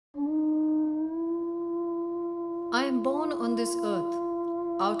I am born on this earth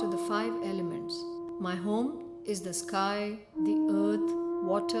out of the 5 elements. My home is the sky, the earth,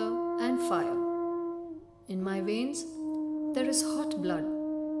 water, and fire. In my veins, there is hot blood,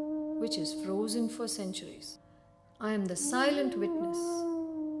 which is frozen for centuries. I am the silent witness.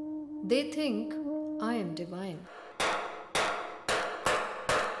 They think I am divine.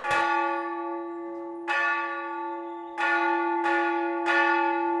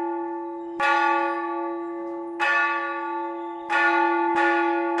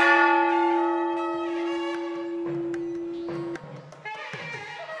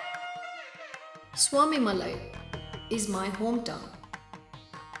 Swami Malai is my hometown.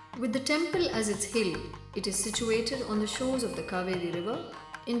 With the temple as its hill, it is situated on the shores of the Kaveri river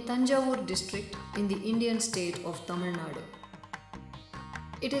in Tanjavur district in the Indian state of Tamil Nadu.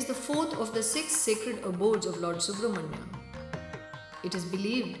 It is the 4th of the 6 sacred abodes of Lord Subramanya. It is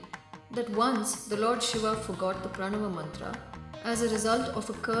believed that once the Lord Shiva forgot the Pranava mantra as a result of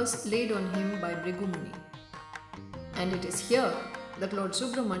a curse laid on him by Bhrigu Muni. And it is here that Lord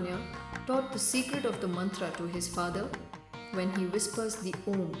Subramanya taught the secret of the mantra to his father when he whispers the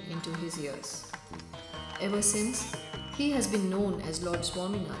Om into his ears. Ever since, he has been known as Lord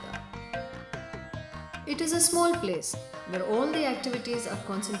Swaminatha. It is a small place where all the activities are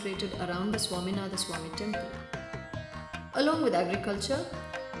concentrated around the Swaminatha Swami temple. Along with agriculture,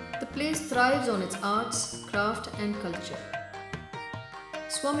 the place thrives on its arts, craft and culture.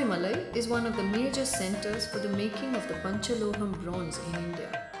 Swami Malai is one of the major centers for the making of the Panchaloham bronze in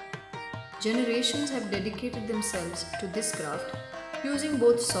India. Generations have dedicated themselves to this craft using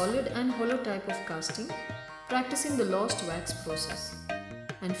both solid and hollow type of casting, practicing the lost wax process.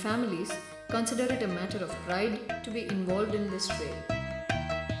 And families consider it a matter of pride to be involved in this trade.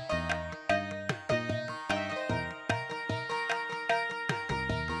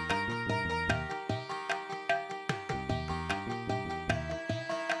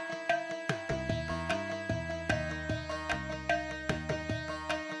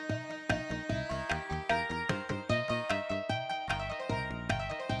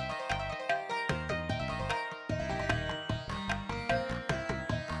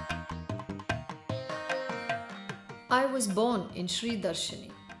 I was born in Sri Darshini.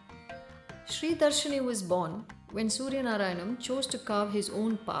 Sri Darshini was born when Surya Narayanam chose to carve his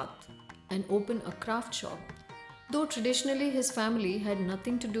own path and open a craft shop, though traditionally his family had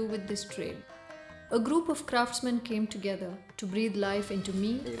nothing to do with this trade. A group of craftsmen came together to breathe life into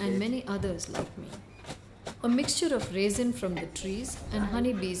me and many others like me. A mixture of resin from the trees and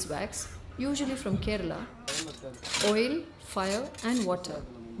honey beeswax, usually from Kerala, oil, fire and water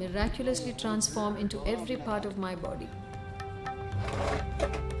miraculously transform into every part of my body.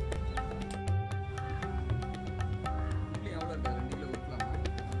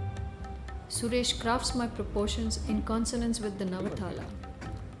 Suresh crafts my proportions in consonance with the Navatala.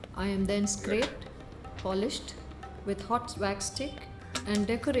 I am then scraped, polished with hot wax stick and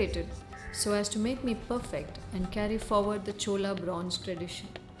decorated so as to make me perfect and carry forward the Chola bronze tradition.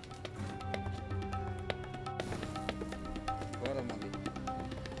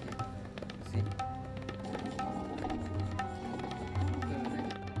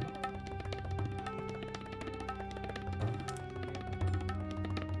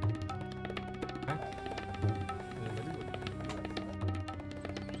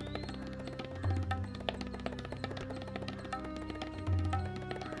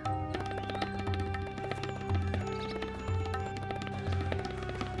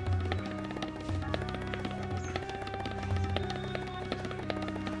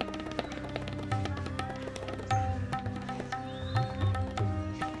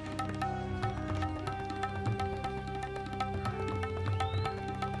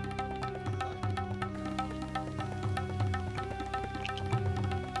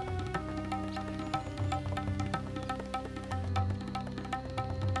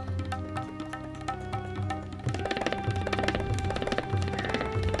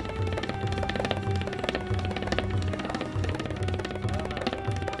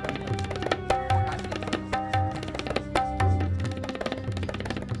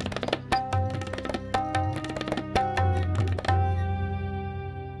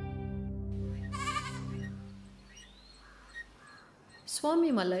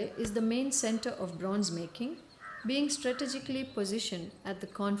 Swami Malai is the main center of bronze making, being strategically positioned at the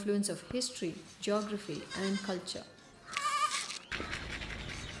confluence of history, geography and culture.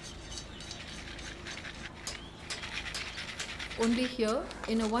 Only here,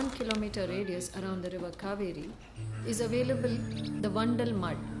 in a 1 kilometer radius around the river Kaveri, is available the Vandal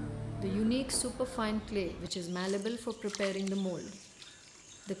mud, the unique superfine clay which is malleable for preparing the mold.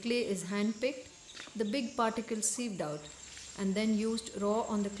 The clay is hand-picked the big particles sieved out and then used raw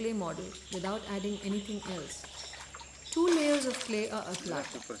on the clay model without adding anything else. 2 layers of clay are applied.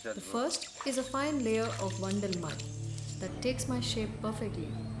 The first is a fine layer of Vandal mud that takes my shape perfectly,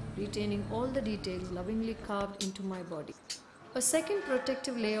 retaining all the details lovingly carved into my body. A second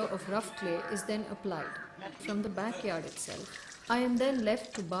protective layer of rough clay is then applied. From the backyard itself, I am then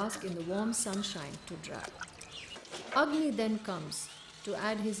left to bask in the warm sunshine to dry. Agni then comes to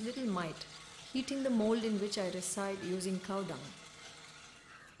add his little mite, heating the mold in which I reside using cow dung.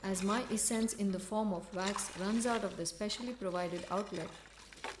 As my essence in the form of wax runs out of the specially provided outlet,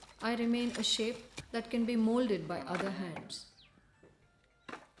 I remain a shape that can be molded by other hands.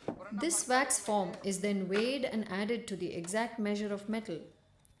 This wax form is then weighed and added to the exact measure of metal.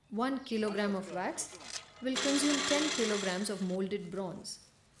 1 kilogram of wax will consume 10 kilograms of molded bronze.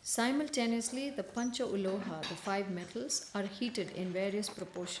 Simultaneously, the panchaloha, the 5 metals, are heated in various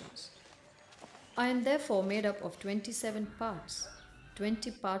proportions. I am therefore made up of 27 parts.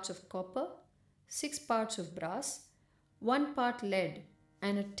 20 parts of copper, 6 parts of brass, 1 part lead,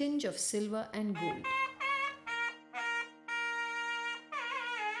 and a tinge of silver and gold.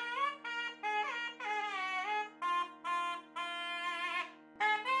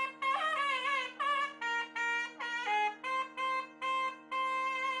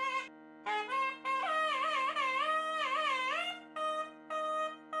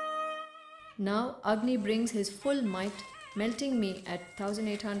 Now Agni brings his full might, melting me at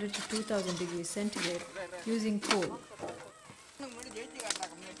 1800 to 2000 degrees centigrade using coal.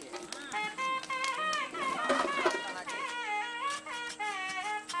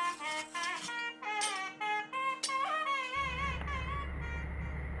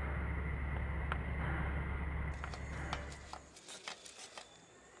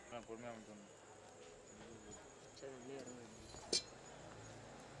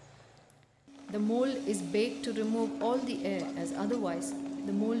 The mold is baked to remove all the air, as otherwise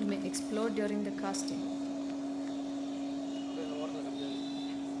the mold may explode during the casting.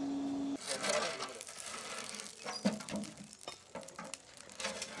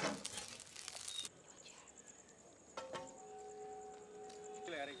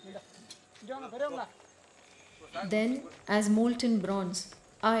 Then, as molten bronze,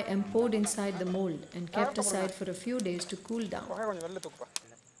 I am poured inside the mold and kept aside for a few days to cool down.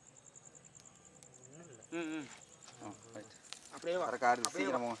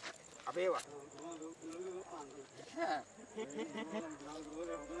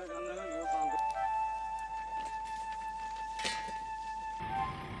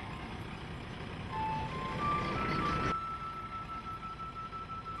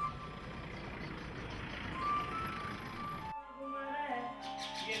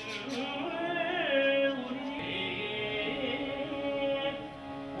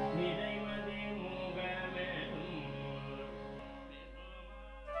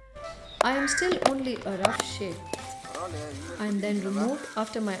 I am still only a rough shape. I am then removed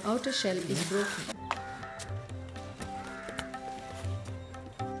after my outer shell is broken.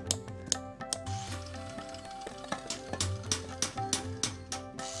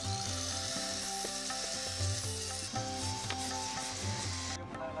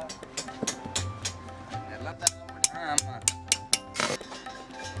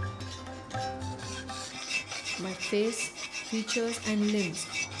 My face, features and limbs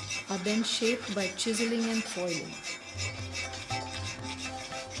are then shaped by chiseling and foiling.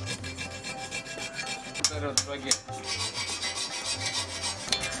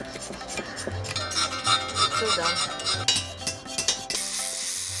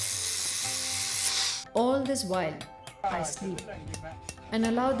 All this while, I sleep and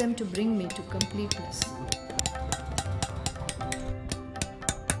allow them to bring me to completeness.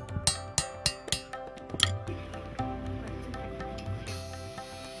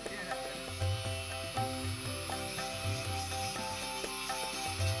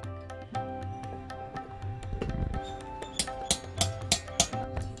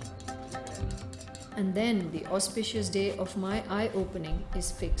 And then the auspicious day of my eye-opening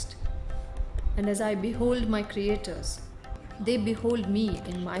is fixed. And as I behold my creators, they behold me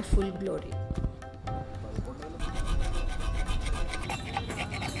in my full glory.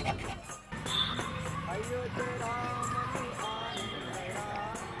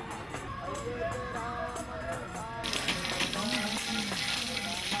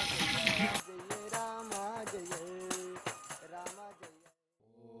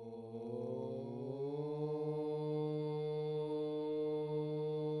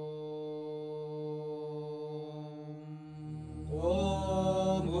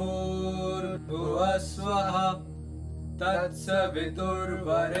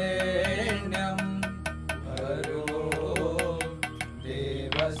 Tatsaviturvarenyam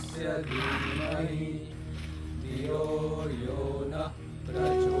धीमहि धियो यो नः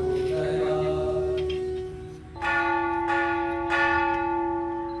प्रचोदयात्।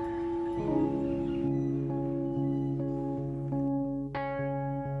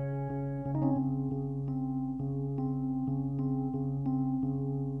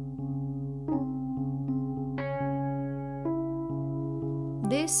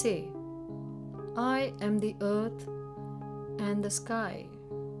 They say, I am the earth and the sky.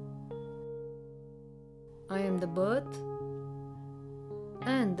 I am the birth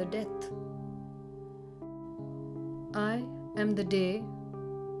and the death. I am the day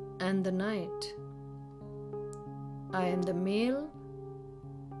and the night. I am the male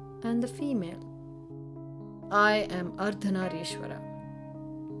and the female. I am Ardhanareshwara.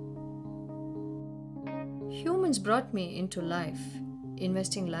 Humans brought me into life,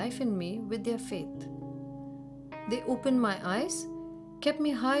 investing life in me with their faith. They opened my eyes, kept me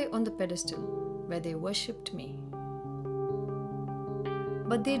high on the pedestal where they worshipped me.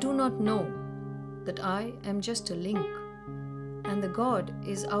 But they do not know that I am just a link, and the God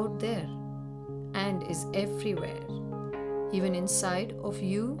is out there and is everywhere, even inside of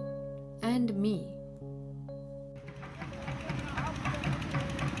you and me.